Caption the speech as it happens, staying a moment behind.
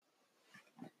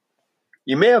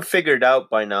You may have figured out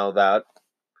by now that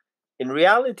in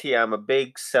reality, I'm a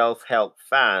big self help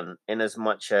fan, in as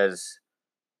much as,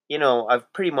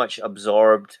 I've pretty much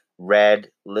absorbed, read,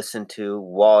 listened to,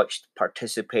 watched,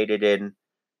 participated in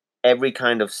every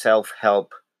kind of self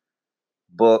help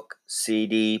book,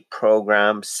 CD,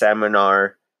 program,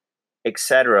 seminar,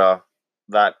 etc.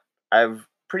 that I've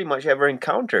pretty much ever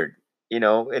encountered.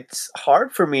 It's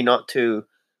hard for me not to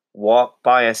walk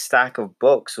by a stack of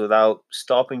books without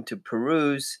stopping to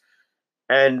peruse.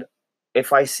 And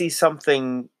if I see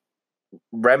something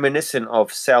reminiscent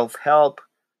of self help,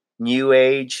 new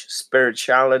age,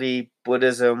 spirituality,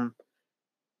 Buddhism,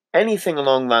 anything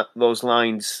along those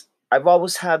lines, I've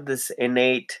always had this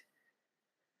innate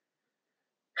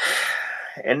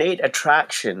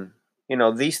attraction.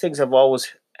 These things have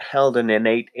always held an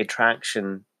innate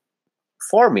attraction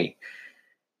for me.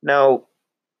 Now,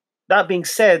 that being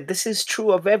said, this is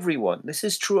true of everyone. This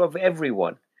is true of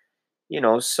everyone.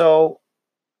 So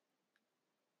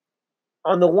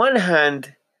on the one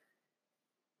hand,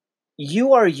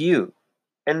 you are you.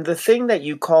 And the thing that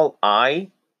you call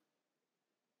I,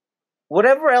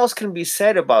 whatever else can be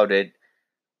said about it,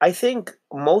 I think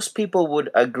most people would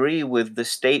agree with the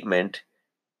statement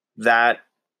that,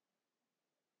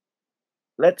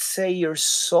 let's say, your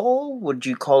soul, would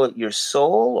you call it your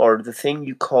soul, or the thing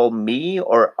you call me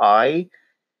or I?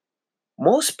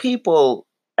 Most people,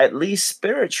 at least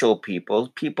spiritual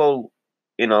people,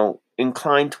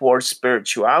 inclined towards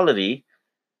spirituality,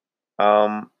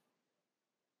 um,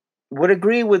 would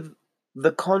agree with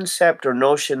the concept or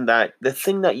notion that the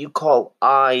thing that you call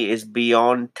I is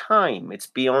beyond time, it's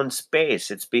beyond space,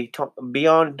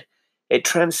 beyond, it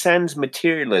transcends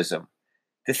materialism.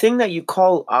 The thing that you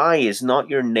call I is not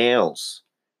your nails,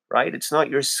 right? It's not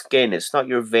your skin, it's not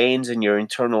your veins and your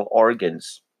internal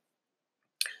organs.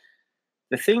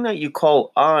 The thing that you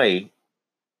call I,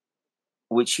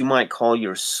 which you might call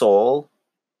your soul,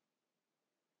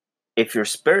 if you're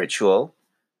spiritual,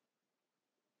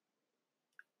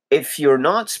 if you're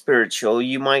not spiritual,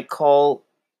 you might call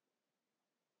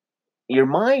your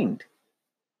mind.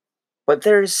 But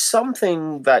there's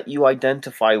something that you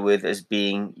identify with as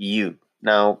being you.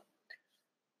 Now,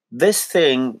 this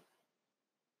thing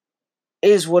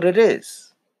is what it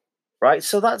is, right?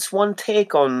 So that's one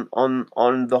take on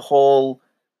the whole,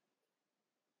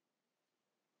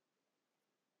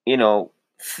 you know,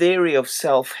 theory of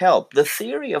self-help. The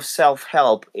theory of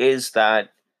self-help is that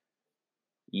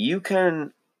you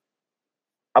can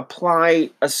apply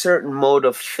a certain mode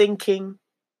of thinking,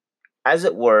 as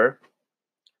it were,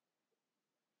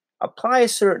 apply a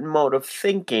certain mode of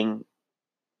thinking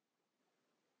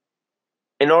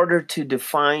in order to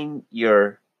define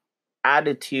your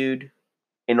attitude,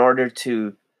 in order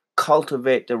to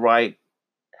cultivate the right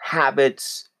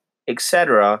habits,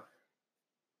 etc.,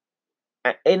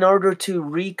 in order to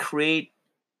recreate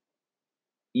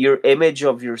your image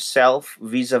of yourself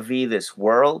vis-a-vis this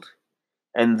world,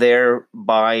 and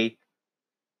thereby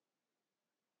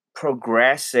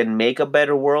progress and make a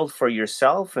better world for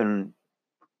yourself and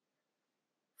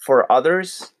for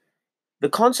others. The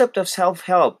concept of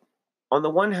self-help, on the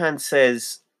one hand,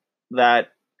 says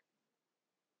that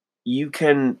you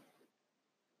can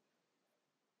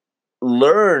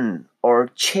learn or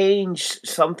change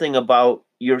something about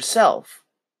yourself.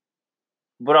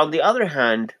 But on the other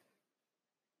hand,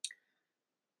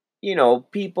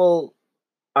 people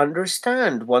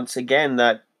understand once again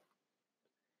that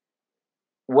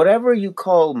whatever you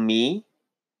call me,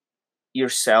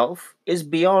 yourself, is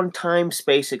beyond time,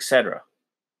 space, etc.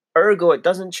 Ergo, it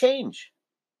doesn't change.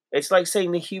 It's like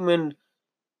saying the human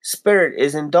spirit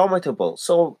is indomitable.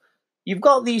 So you've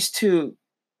got these two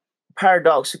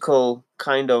paradoxical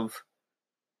kind of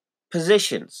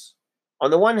positions.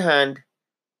 On the one hand,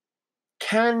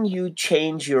 can you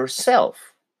change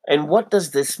yourself? And what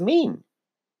does this mean?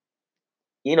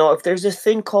 If there's a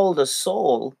thing called a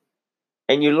soul,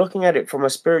 and you're looking at it from a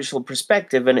spiritual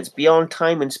perspective and it's beyond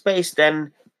time and space,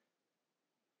 then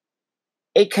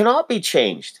it cannot be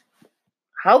changed.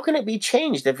 How can it be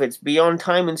changed if it's beyond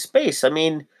time and space? I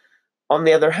mean, on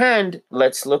the other hand,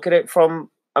 let's look at it from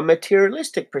a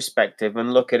materialistic perspective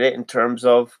and look at it in terms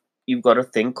of, you've got a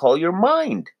thing called your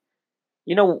mind.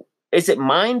 Is it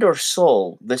mind or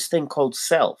soul, this thing called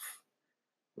self,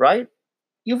 right?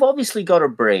 You've obviously got a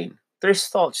brain. There's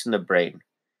thoughts in the brain.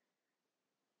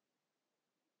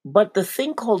 But the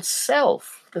thing called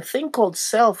self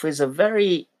is a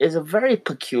very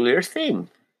peculiar thing.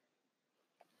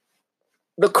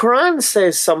 The Quran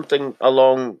says something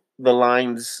along the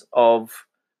lines of,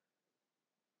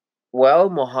 well,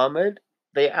 Muhammad,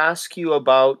 they ask you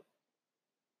about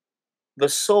the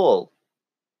soul.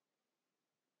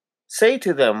 say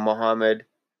to them, Muhammad,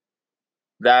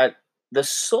 that the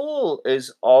soul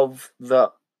is of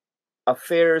the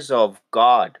affairs of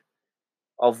God,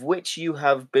 of which you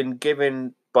have been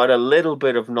given but a little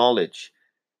bit of knowledge.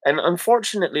 And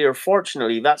unfortunately or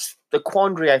fortunately, that's the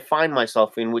quandary I find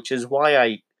myself in, which is why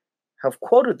I have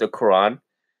quoted the Quran.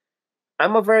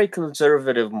 I'm a very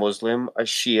conservative Muslim, a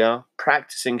Shia,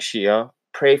 practicing Shia,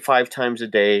 pray 5 times a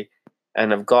day,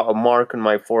 and I've got a mark on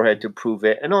my forehead to prove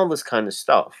it, and all this kind of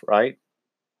stuff, right?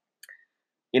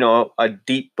 A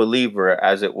deep believer,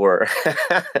 as it were,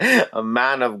 a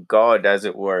man of God, as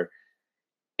it were.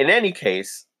 In any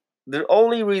case, the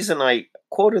only reason I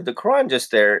quoted the Quran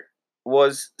just there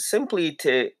was simply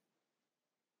to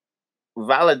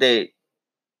validate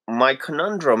my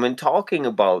conundrum in talking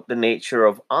about the nature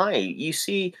of I. You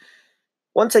see,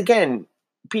 once again,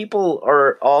 people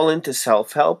are all into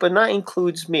self help, and that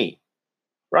includes me,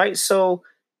 right? So,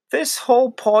 this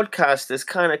whole podcast is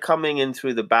kind of coming in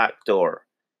through the back door.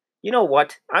 You know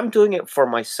what? I'm doing it for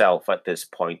myself at this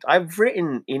point. I've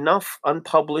written enough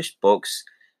unpublished books,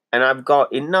 and I've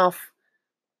got enough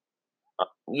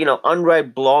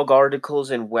unread blog articles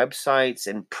and websites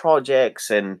and projects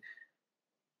and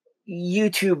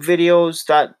YouTube videos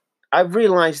that I've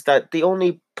realized that the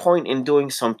only point in doing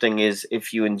something is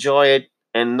if you enjoy it,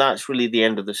 and that's really the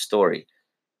end of the story.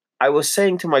 I was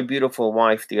saying to my beautiful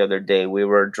wife the other day, we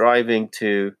were driving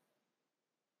to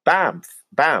Banff,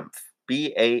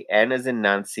 BAN as in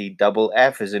Nancy, double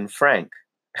F as in Frank.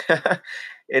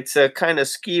 It's a kind of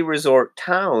ski resort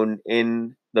town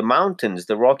in the mountains,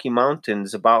 the Rocky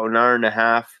Mountains, about an hour and a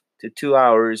half to 2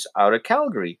 hours out of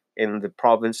Calgary in the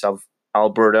province of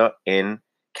Alberta in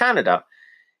Canada.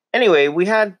 Anyway, we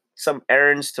had some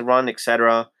errands to run,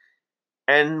 etc.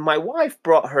 And my wife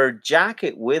brought her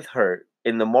jacket with her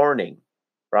in the morning,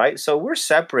 right? So we're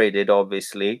separated,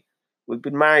 obviously. We've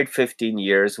been married 15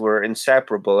 years. We're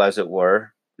inseparable, as it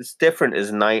were. It's different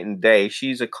as night and day.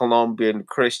 She's a Colombian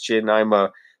Christian. I'm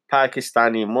a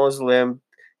Pakistani Muslim.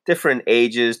 Different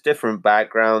ages, different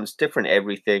backgrounds, different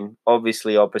everything.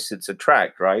 Obviously, opposites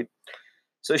attract, right?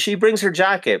 So she brings her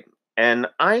jacket. And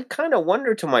I kind of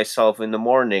wonder to myself in the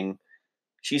morning,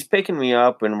 she's picking me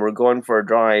up and we're going for a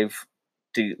drive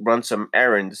to run some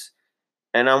errands.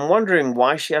 And I'm wondering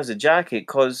why she has a jacket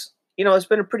because, it's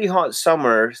been a pretty hot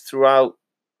summer throughout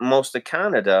most of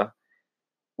Canada.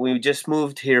 We just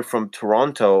moved here from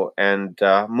Toronto and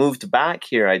moved back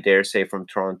here, I dare say, from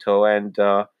Toronto. And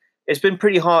it's been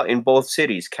pretty hot in both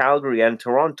cities, Calgary and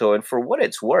Toronto. And for what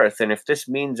it's worth, and if this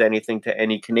means anything to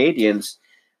any Canadians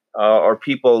or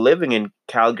people living in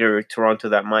Calgary, Toronto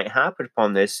that might happen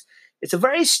upon this, it's a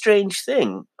very strange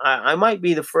thing. I might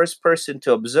be the first person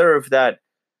to observe that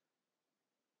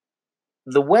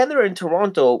the weather in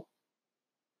Toronto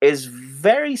is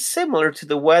very similar to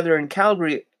the weather in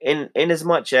Calgary in as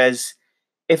much as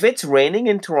if it's raining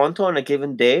in Toronto on a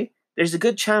given day, there's a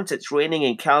good chance it's raining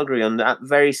in Calgary on that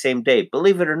very same day.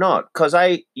 Believe it or not, because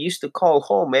I used to call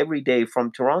home every day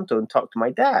from Toronto and talk to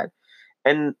my dad.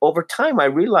 And over time, I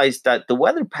realized that the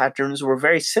weather patterns were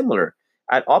very similar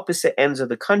at opposite ends of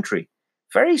the country.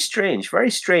 Very strange,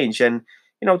 very strange. And,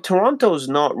 Toronto's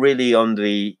not really on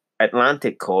the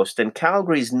Atlantic coast, and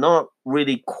Calgary's not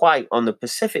really quite on the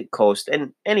Pacific coast.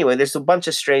 And anyway, there's a bunch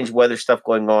of strange weather stuff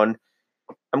going on.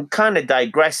 I'm kind of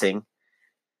digressing.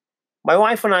 My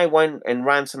wife and I went and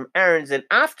ran some errands, and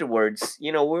afterwards,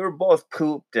 we were both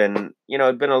pooped, and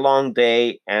it'd been a long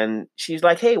day. And she's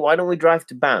like, "Hey, why don't we drive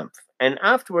to Banff?" And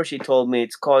afterwards, she told me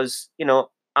it's because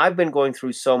I've been going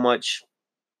through so much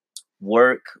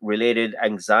work-related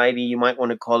anxiety, you might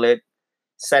want to call it,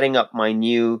 setting up my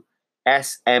new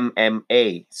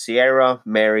SMMA, Sierra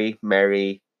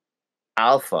Mary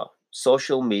Alpha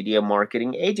social media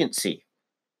marketing agency.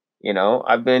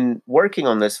 I've been working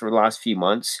on this for the last few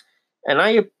months, and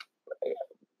I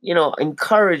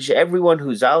encourage everyone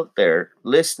who's out there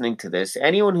listening to this,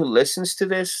 anyone who listens to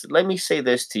this, let me say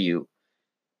this to you.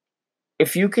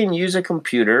 If you can use a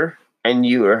computer and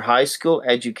you are high school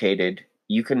educated,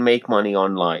 you can make money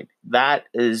online. That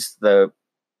is the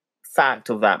fact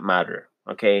of that matter,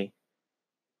 okay?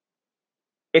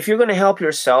 If you're going to help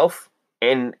yourself,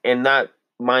 and that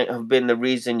might have been the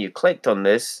reason you clicked on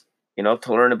this,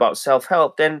 to learn about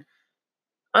self-help, then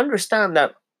understand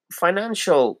that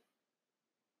financial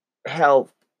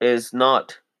health is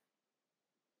not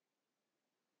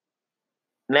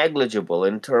negligible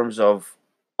in terms of,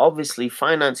 obviously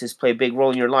finances play a big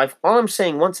role in your life. All I'm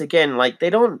saying, once again, like,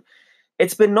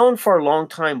 it's been known for a long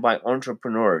time by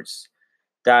entrepreneurs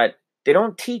that they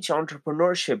don't teach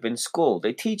entrepreneurship in school.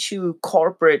 They teach you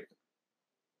corporate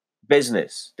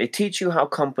business. They teach you how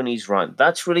companies run.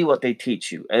 That's really what they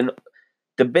teach you. And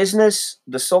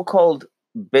The so-called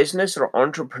business or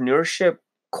entrepreneurship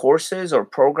courses or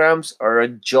programs are a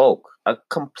joke, a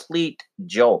complete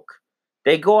joke.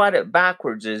 They go at it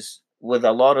backwards as with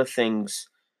a lot of things,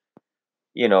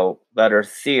 that are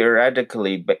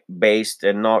theoretically based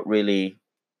and not really,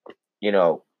 you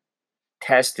know,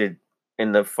 tested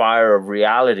in the fire of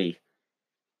reality.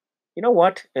 You know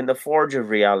what? In the forge of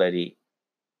reality.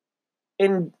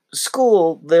 In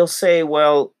school, they'll say,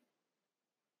 well,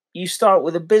 you start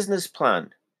with a business plan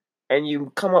and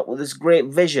you come up with this great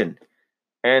vision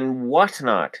and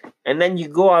whatnot. And then you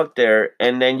go out there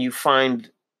and then you find,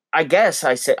 I guess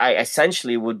I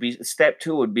essentially would be step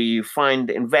two would be you find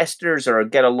investors or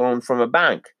get a loan from a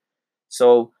bank.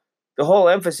 So the whole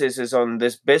emphasis is on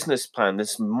this business plan,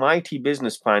 this mighty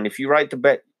business plan. If you write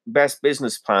the best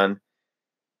business plan,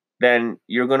 then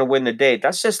you're going to win the day.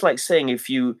 That's just like saying if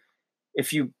you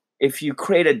if you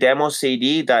create a demo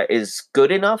CD that is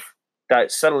good enough,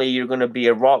 that suddenly you're going to be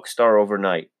a rock star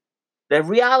overnight. The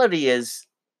reality is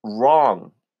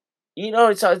wrong.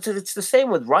 It's the same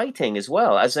with writing as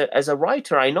well. As a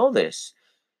writer, I know this.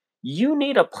 You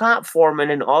need a platform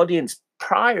and an audience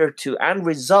prior to and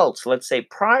results. Let's say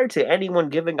prior to anyone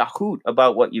giving a hoot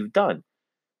about what you've done.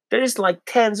 There's like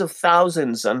tens of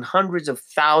thousands and hundreds of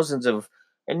thousands of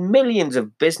and millions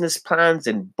of business plans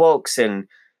and books and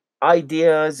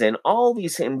ideas and all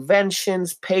these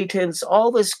inventions, patents,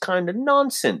 all this kind of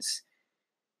nonsense.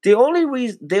 The only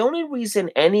reason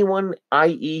anyone,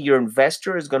 i.e., your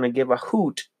investor, is going to give a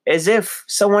hoot is if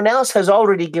someone else has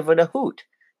already given a hoot.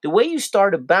 The way you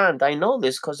start a band, I know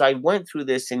this because I went through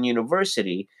this in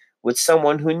university with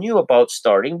someone who knew about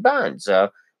starting bands,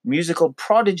 a musical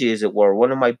prodigy, as it were.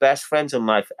 One of my best friends in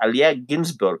life, Aliette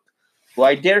Ginsburg, who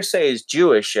I dare say is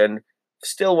Jewish and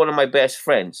still one of my best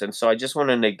friends. And so I just want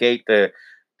to negate the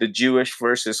Jewish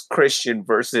versus Christian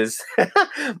versus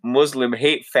Muslim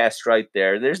hate fest right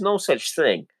there. There's no such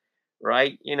thing,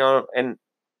 right? And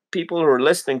people who are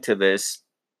listening to this,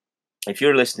 if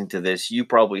you're listening to this, you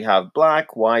probably have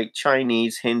black, white,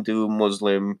 Chinese, Hindu,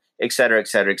 Muslim, etc.,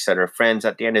 etc., etc. friends.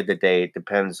 At the end of the day, it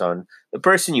depends on the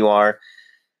person you are.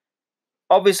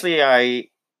 Obviously, I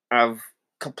have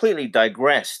completely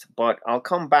digressed, but I'll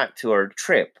come back to our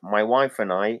trip. My wife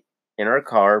and I, in our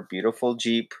car, beautiful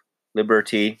Jeep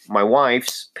Liberty, my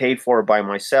wife's paid for by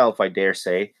myself, I dare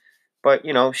say. But,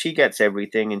 she gets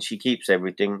everything and she keeps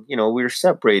everything. We're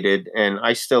separated and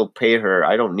I still pay her.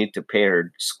 I don't need to pay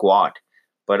her squat,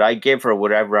 but I give her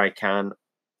whatever I can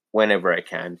whenever I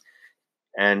can.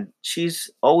 And she's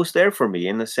always there for me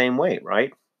in the same way,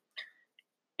 right?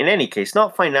 In any case,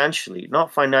 not financially.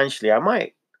 I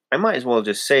might as well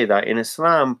just say that in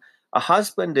Islam, a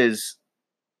husband is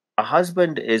a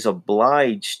husband is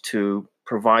obliged to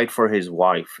provide for his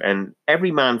wife, and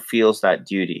every man feels that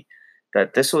duty,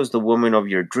 that this was the woman of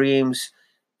your dreams.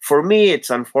 For me, it's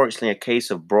unfortunately a case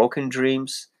of broken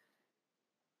dreams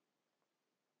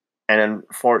and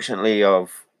unfortunately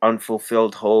of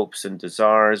unfulfilled hopes and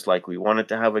desires. Like, we wanted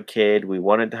to have a kid, we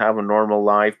wanted to have a normal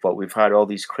life, but we've had all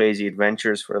these crazy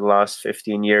adventures for the last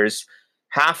 15 years,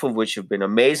 half of which have been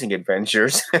amazing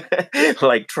adventures,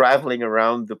 like traveling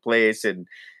around the place and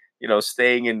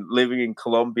staying and living in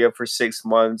Colombia for 6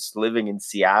 months, living in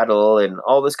Seattle, and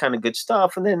all this kind of good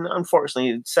stuff. And then,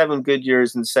 unfortunately, 7 good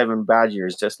years and 7 bad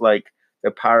years, just like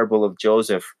the parable of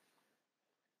Joseph.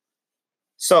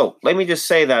 So let me just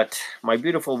say that my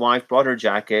beautiful wife brought her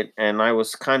jacket, and I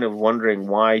was kind of wondering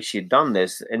why she'd done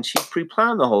this. And she pre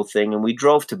planned the whole thing, and we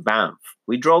drove to Banff.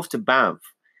 We drove to Banff.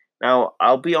 Now,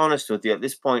 I'll be honest with you, at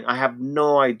this point, I have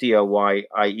no idea why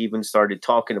I even started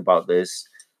talking about this,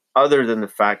 other than the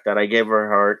fact that I gave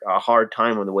her a hard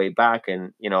time on the way back.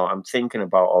 And, I'm thinking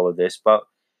about all of this. But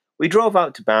we drove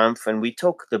out to Banff and we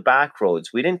took the back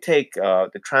roads. We didn't take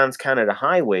the Trans Canada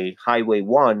Highway, Highway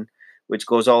 1, which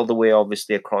goes all the way,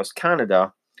 obviously, across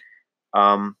Canada.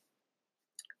 Um,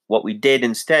 what we did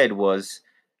instead was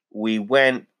we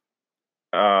went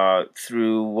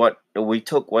through we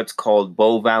took what's called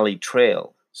Bow Valley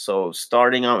Trail. So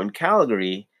starting out in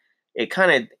Calgary, it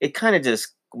kind of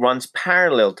just runs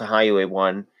parallel to Highway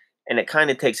 1, and it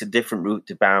kind of takes a different route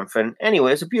to Banff. And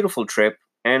anyway, it's a beautiful trip.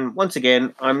 And once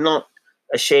again, I'm not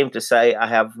ashamed to say I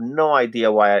have no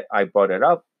idea why I brought it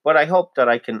up, but I hope that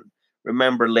I can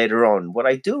remember later on. What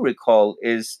I do recall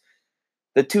is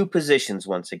the two positions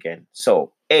once again.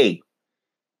 So, A,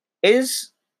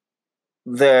 is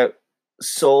the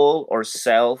soul or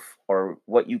self or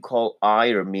what you call I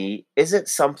or me, is it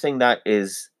something that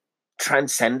is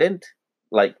transcendent?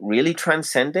 Like, really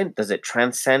transcendent? Does it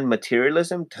transcend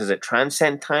materialism? Does it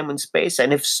transcend time and space?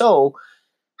 And if so,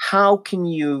 how can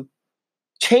you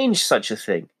change such a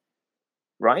thing?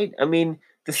 right? I mean,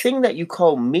 the thing that you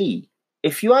call me,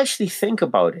 if you actually think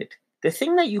about it, the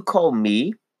thing that you call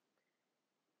me,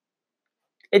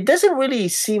 it doesn't really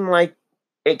seem like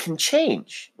it can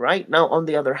change, right? Now, on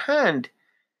the other hand,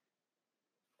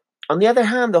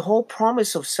 the whole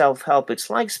promise of self-help, it's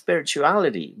like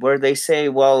spirituality, where they say,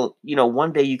 well,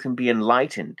 one day you can be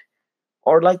enlightened.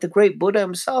 Or like the great Buddha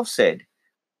himself said,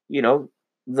 you know,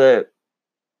 the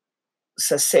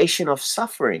cessation of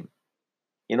suffering,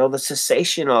 the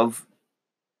cessation of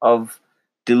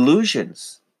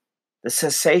delusions, the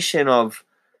cessation of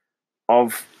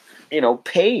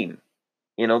pain,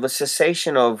 the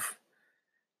cessation of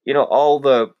all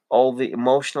the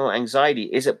emotional anxiety.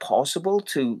 Is it possible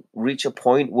to reach a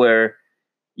point where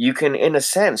you can, in a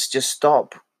sense, just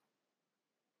stop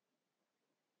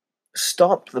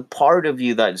the part of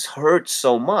you that's hurt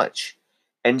so much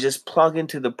and just plug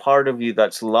into the part of you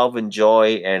that's love and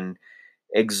joy and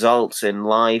exalts in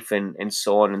life, and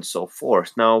so on and so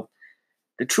forth? Now,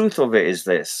 the truth of it is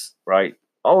this, right?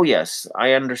 Oh, yes,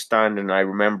 I understand, and I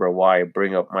remember why I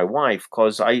bring up my wife,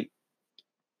 because I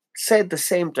said the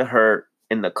same to her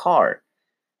in the car.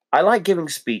 I like giving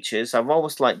speeches. I've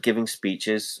always liked giving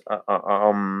speeches.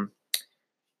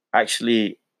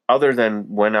 Actually, other than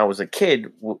when I was a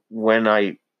kid, when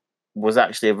I was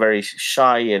actually a very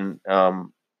shy and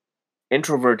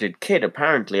introverted kid.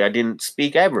 Apparently, I didn't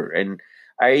speak ever, and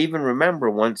I even remember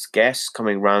once guests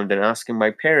coming round and asking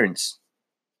my parents,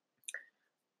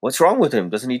 "What's wrong with him?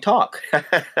 Doesn't he talk?"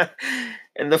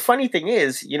 And the funny thing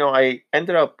is, I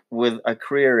ended up with a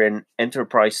career in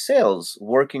enterprise sales,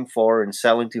 working for and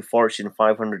selling to Fortune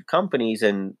 500 companies,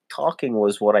 and talking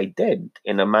was what I did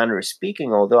in a manner of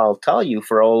speaking. Although I'll tell you,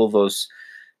 for all of those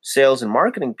sales and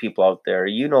marketing people out there,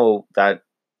 that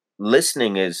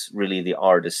listening is really the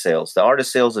art of sales. The art of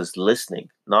sales is listening,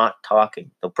 not talking.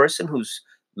 The person who's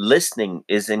listening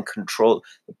is in control.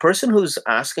 The person who's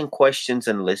asking questions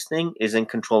and listening is in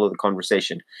control of the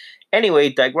conversation. Anyway,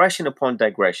 digression upon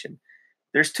digression.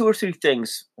 There's two or three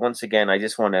things, once again, I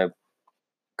just want to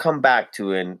come back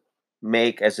to and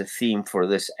make as a theme for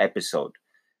this episode.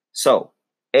 So,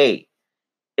 A,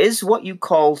 is what you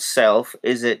call self,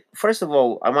 is it, first of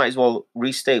all, I might as well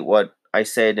restate what I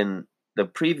said in the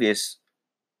previous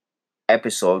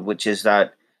episode, which is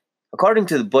that according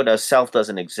to the Buddha, self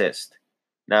doesn't exist.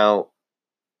 Now,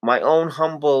 my own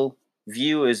humble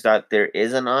view is that there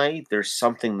is an I, there's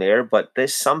something there, but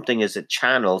this something is a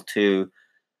channel to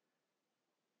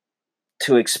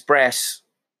express,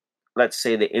 let's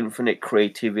say, the infinite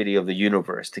creativity of the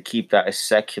universe, to keep that as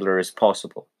secular as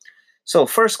possible. So,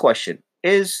 first question,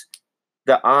 is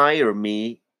the I or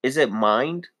me, is it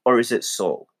mind or is it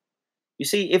soul? You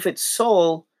see, if it's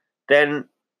soul, then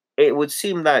it would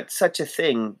seem that such a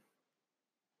thing,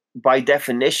 by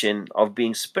definition of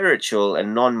being spiritual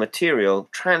and non-material,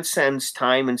 transcends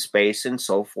time and space and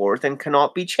so forth, and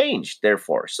cannot be changed,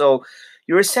 therefore. So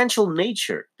your essential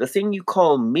nature, the thing you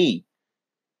call me,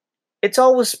 it's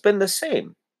always been the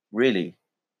same, really.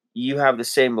 You have the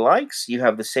same likes, you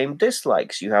have the same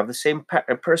dislikes, you have the same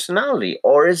personality.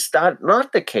 Or is that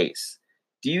not the case?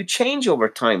 Do you change over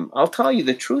time? I'll tell you,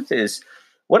 the truth is,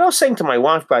 what I was saying to my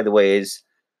wife, by the way, is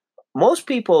most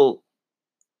people,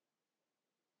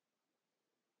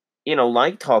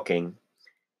 like talking.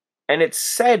 And it's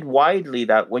said widely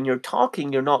that when you're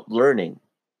talking, you're not learning.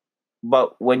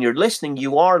 But when you're listening,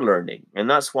 you are learning. And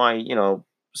that's why,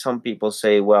 some people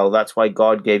say, well, that's why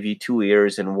God gave you two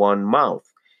ears and one mouth.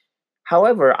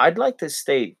 However, I'd like to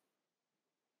state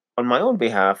on my own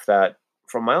behalf that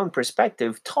from my own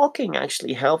perspective, talking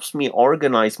actually helps me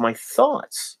organize my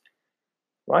thoughts,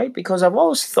 right? Because I've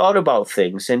always thought about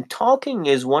things, and talking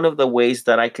is one of the ways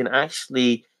that I can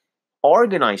actually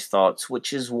organize thoughts,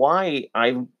 which is why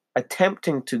I'm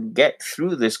attempting to get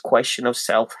through this question of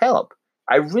self help.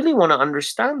 I really want to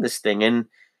understand this thing. And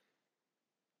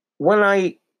when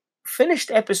I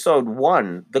finished episode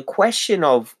one, the question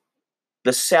of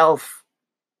the self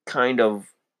kind of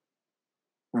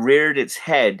reared its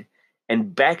head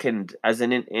and beckoned as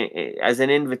an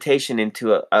invitation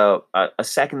into a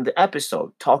second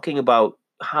episode, talking about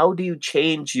how do you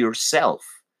change yourself.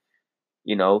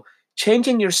 You know,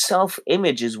 changing your self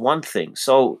image is one thing.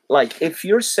 So, like, if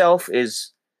your self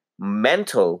is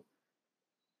mental,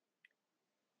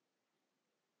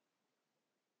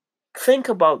 think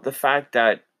about the fact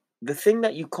that the thing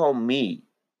that you call me,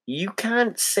 you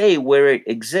can't say where it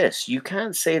exists. You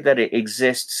can't say that it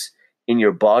exists in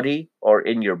your body or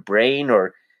in your brain,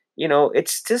 or,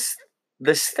 it's just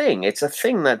this thing. It's a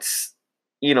thing that's,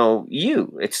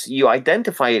 you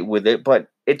identify it with it, but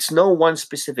it's no one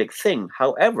specific thing.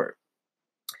 However,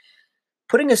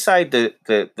 putting aside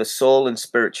the soul and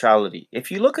spirituality, if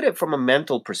you look at it from a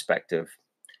mental perspective,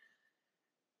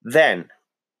 then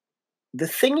the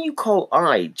thing you call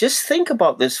I, just think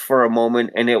about this for a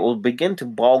moment and it will begin to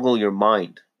boggle your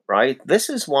mind, right? This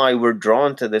is why we're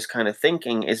drawn to this kind of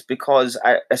thinking, is because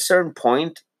at a certain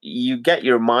point, you get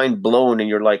your mind blown and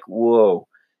you're like, whoa,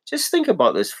 just think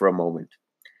about this for a moment.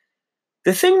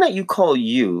 The thing that you call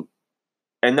you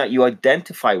and that you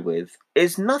identify with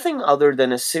is nothing other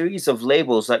than a series of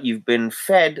labels that you've been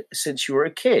fed since you were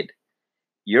a kid.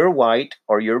 You're white,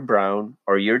 or you're brown,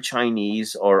 or you're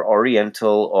Chinese, or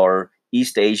Oriental, or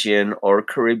East Asian, or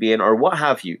Caribbean, or what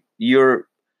have you. You're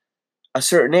a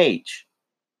certain age,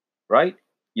 right?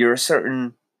 You're a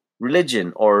certain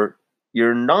religion, or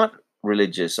you're not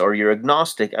religious, or you're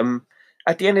agnostic.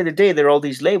 At the end of the day, there are all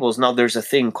these labels. Now, there's a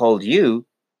thing called you,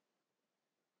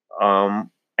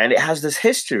 and it has this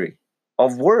history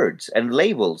of words and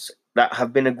labels that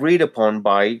have been agreed upon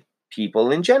by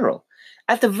people in general.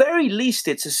 At the very least,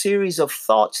 it's a series of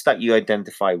thoughts that you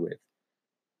identify with.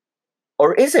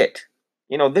 Or is it?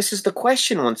 This is the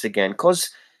question once again,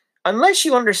 because unless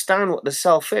you understand what the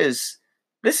self is,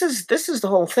 this is the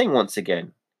whole thing once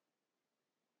again.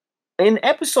 In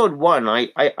episode 1,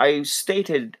 I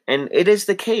stated, and it is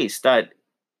the case, that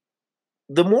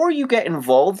the more you get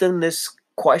involved in this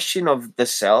question of the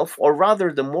self, or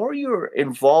rather, the more you're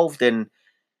involved in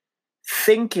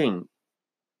thinking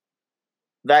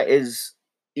that is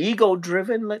ego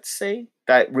driven, let's say,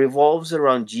 that revolves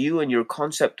around you and your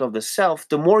concept of the self,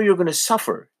 the more you're going to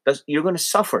suffer. You're going to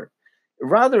suffer.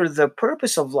 Rather, the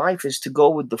purpose of life is to go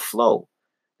with the flow.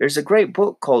 There's a great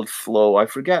book called Flow. I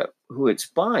forget who it's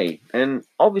by. And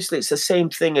obviously, it's the same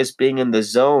thing as being in the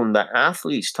zone that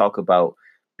athletes talk about,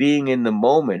 being in the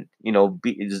moment,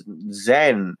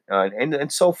 Zen,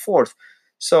 and so forth.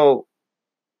 So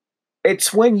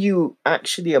it's when you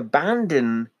actually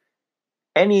abandon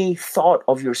any thought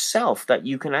of yourself that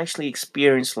you can actually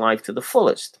experience life to the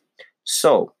fullest.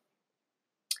 So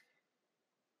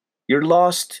you're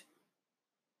lost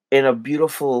in a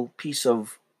beautiful piece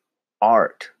of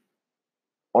art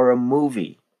or a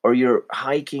movie, or you're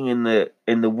hiking in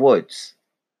the woods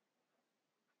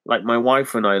like my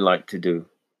wife and I like to do,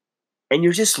 and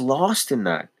you're just lost in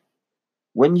that.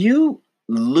 When you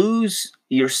lose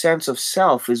your sense of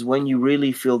self is when you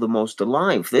really feel the most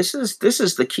alive. This is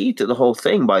the key to the whole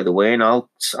thing, by the way, and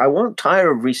I won't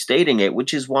tire of restating it,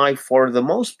 which is why for the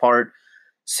most part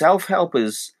self-help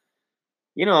is,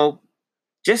 you know,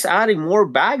 just adding more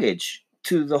baggage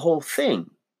to the whole thing.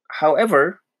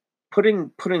 However,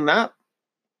 putting that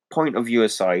point of view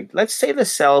aside, let's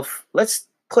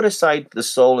put aside the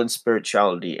soul and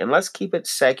spirituality, and let's keep it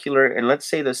secular, and let's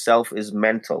say the self is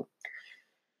mental.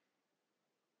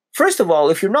 First of all,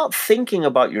 if you're not thinking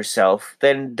about yourself,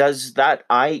 then does that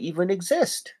I even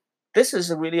exist? This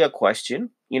is really a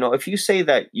question. If you say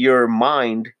that your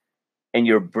mind and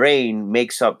your brain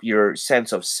makes up your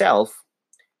sense of self,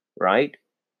 right?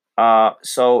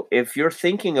 So if you're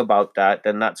thinking about that,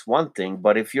 then that's one thing.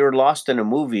 But if you're lost in a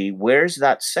movie, where's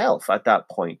that self at that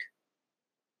point,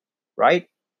 right?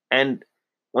 And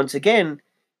once again,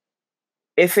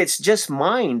 if it's just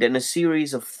mind and a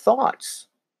series of thoughts,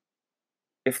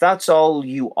 if that's all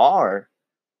you are,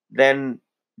 then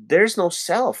there's no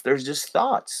self, there's just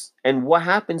thoughts. And what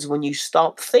happens when you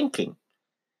stop thinking?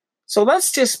 So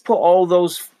let's just put all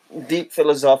those deep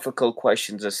philosophical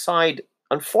questions aside.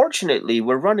 Unfortunately,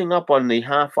 we're running up on the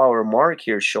half-hour mark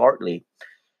here shortly.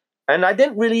 And I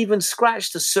didn't really even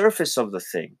scratch the surface of the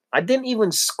thing. I didn't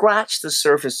even scratch the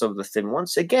surface of the thing.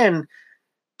 Once again,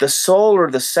 the soul or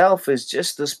the self is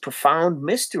just this profound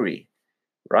mystery,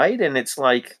 right? And it's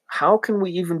like, how can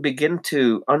we even begin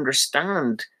to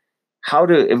understand how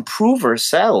to improve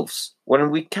ourselves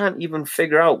when we can't even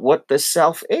figure out what the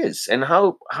self is? And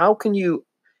how can you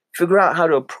figure out how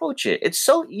to approach it? It's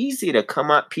so easy to come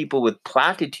at people with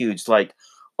platitudes like,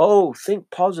 oh, think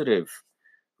positive,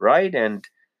 right? And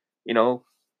you know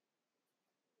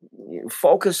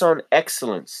focus on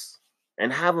excellence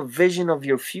and have a vision of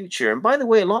your future. And by the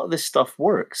way, a lot of this stuff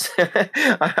works.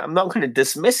 I'm not going to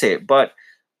dismiss it, but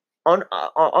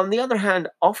on the other hand,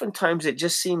 oftentimes it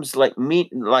just seems like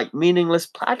meaningless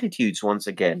platitudes. Once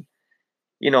again,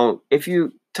 if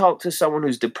you talk to someone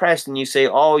who's depressed and you say,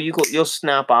 "Oh, you'll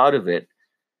snap out of it,"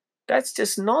 that's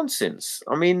just nonsense.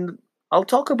 I mean, I'll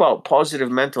talk about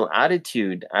positive mental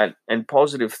attitude and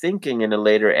positive thinking in a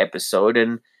later episode.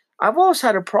 And I've always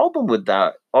had a problem with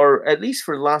that, or at least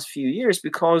for the last few years,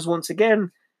 because once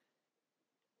again,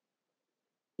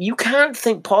 you can't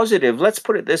think positive. Let's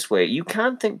put it this way: you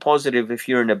can't think positive if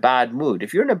you're in a bad mood.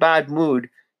 If you're in a bad mood,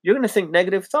 you're going to think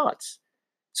negative thoughts.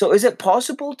 So is it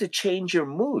possible to change your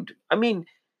mood? I mean,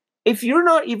 if you're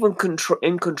not even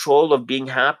in control of being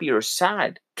happy or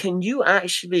sad, can you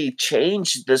actually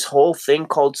change this whole thing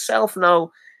called self?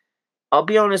 Now, I'll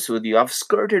be honest with you, I've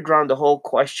skirted around the whole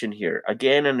question here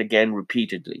again and again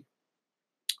repeatedly.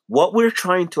 What we're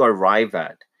trying to arrive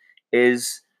at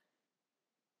is,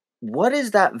 what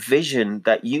is that vision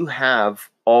that you have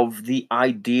of the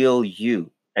ideal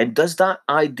you? And does that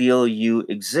ideal you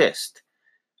exist?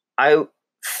 I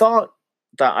thought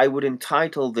that I would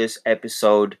entitle this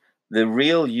episode "The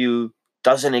Real You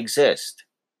Doesn't Exist."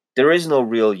 There is no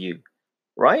real you,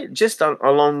 right? Just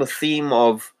along the theme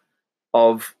of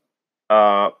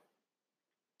uh,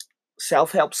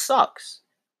 self help sucks,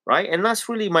 right? And that's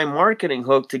really my marketing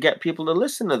hook to get people to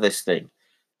listen to this thing.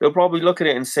 They'll probably look at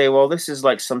it and say, well, this is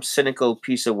like some cynical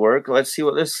piece of work. Let's see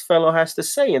what this fellow has to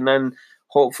say. And then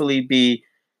hopefully be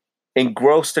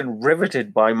engrossed and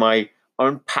riveted by my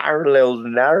unparalleled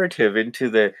narrative into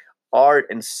the art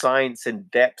and science and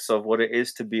depths of what it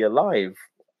is to be alive.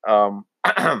 In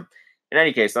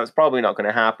any case, that's probably not going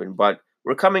to happen. But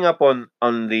we're coming up on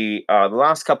the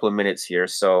last couple of minutes here,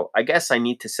 so I guess I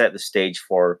need to set the stage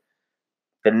for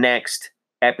the next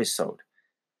episode.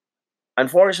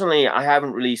 Unfortunately, I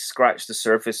haven't really scratched the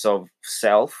surface of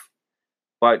self,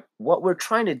 but what we're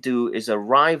trying to do is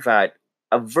arrive at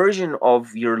a version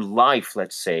of your life,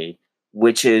 let's say,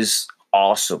 which is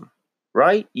awesome,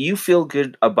 right? You feel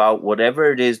good about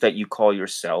whatever it is that you call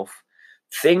yourself.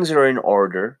 Things are in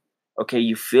order. Okay.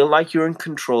 You feel like you're in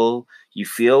control. You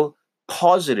feel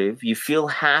positive. You feel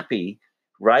happy,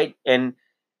 right? And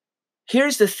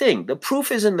here's the thing, the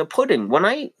proof is in the pudding. When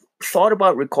I thought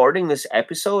about recording this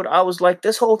episode, I was like,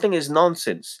 this whole thing is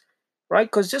nonsense, right?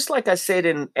 Because just like I said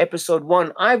in episode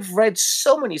one, I've read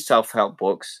so many self help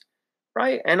books,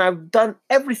 right? And I've done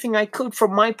everything I could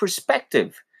from my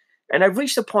perspective. And I've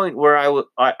reached a point where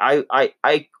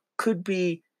I could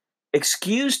be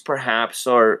excused perhaps,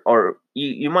 or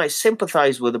you might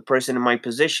sympathize with a person in my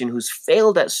position who's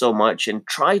failed at so much and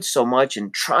tried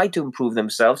to improve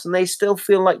themselves, and they still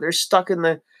feel like they're stuck in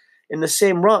the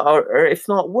same rut, or if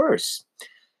not worse.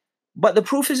 But the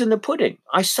proof is in the pudding.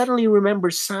 I suddenly remember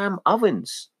Sam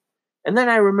Ovens, and then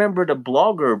I remembered a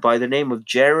blogger by the name of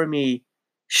Jeremy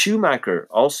Schumacher,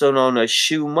 also known as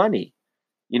Shoe Money,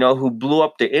 who blew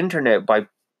up the internet by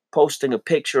posting a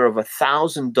picture of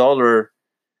 $1,000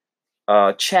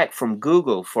 check from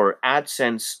Google for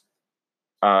AdSense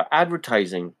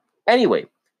advertising. Anyway,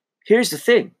 here's the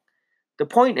thing. The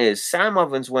point is, Sam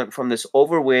Ovens went from this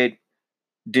overweight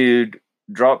dude,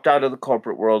 dropped out of the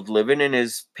corporate world, living in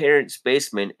his parents'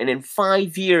 basement, and in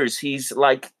 5 years, he's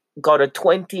like got a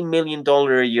 $20 million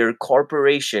a year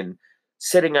corporation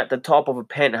sitting at the top of a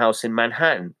penthouse in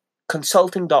Manhattan.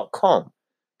 Consulting.com,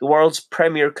 the world's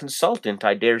premier consultant,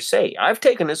 I dare say. I've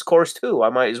taken his course too, I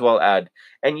might as well add.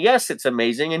 And yes, it's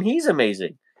amazing, and he's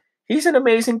amazing. He's an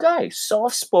amazing guy,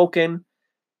 soft spoken,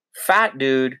 fat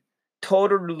dude,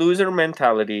 total loser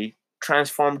mentality,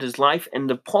 transformed his life. And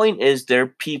the point is, there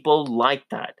are people like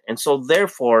that. And so,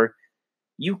 therefore,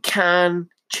 you can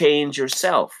change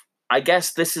yourself. I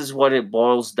guess this is what it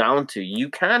boils down to. You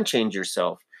can change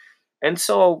yourself. And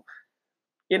so,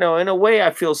 in a way,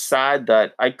 I feel sad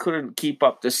that I couldn't keep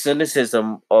up the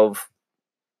cynicism of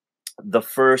the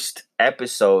first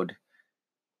episode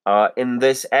in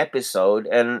this episode.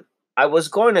 And I was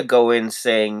going to go in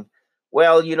saying,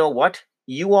 well, you know what?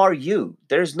 You are you.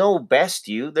 There's no best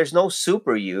you, there's no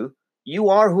super you. You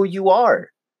are who you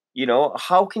are.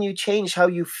 How can you change how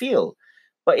you feel?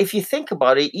 But if you think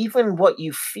about it, even what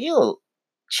you feel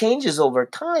changes over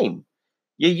time.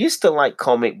 You used to like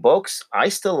comic books. I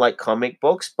still like comic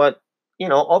books, but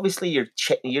obviously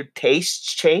your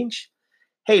tastes change.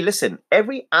 Hey, listen,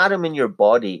 every atom in your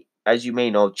body, as you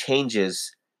may know,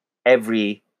 changes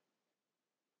every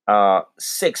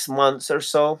 6 months or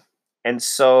so. And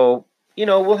so,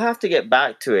 we'll have to get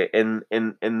back to it in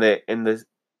the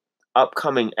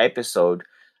upcoming episode.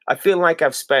 I feel like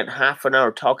I've spent half an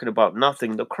hour talking about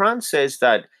nothing. The Quran says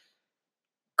that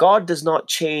God does not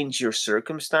change your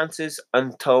circumstances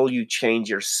until you change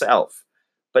yourself.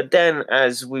 But then,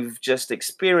 as we've just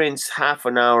experienced half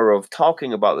an hour of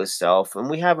talking about the self, and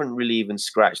we haven't really even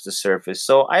scratched the surface.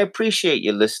 So I appreciate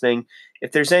you listening.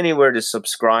 If there's anywhere to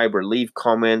subscribe or leave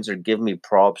comments or give me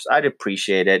props, I'd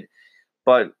appreciate it.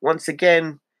 But once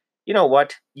again, you know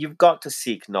what? You've got to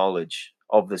seek knowledge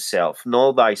of the self.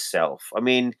 Know thyself. I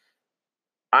mean,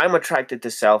 I'm attracted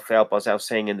to self help, as I was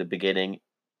saying in the beginning.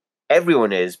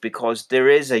 Everyone is, because there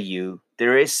is a you,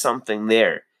 there is something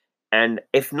there. And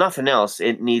if nothing else,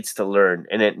 it needs to learn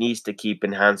and it needs to keep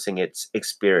enhancing its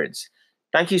experience.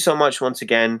 Thank you so much once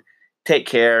again. Take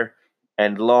care.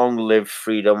 and long live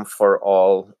freedom for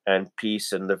all and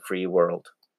peace in the free world.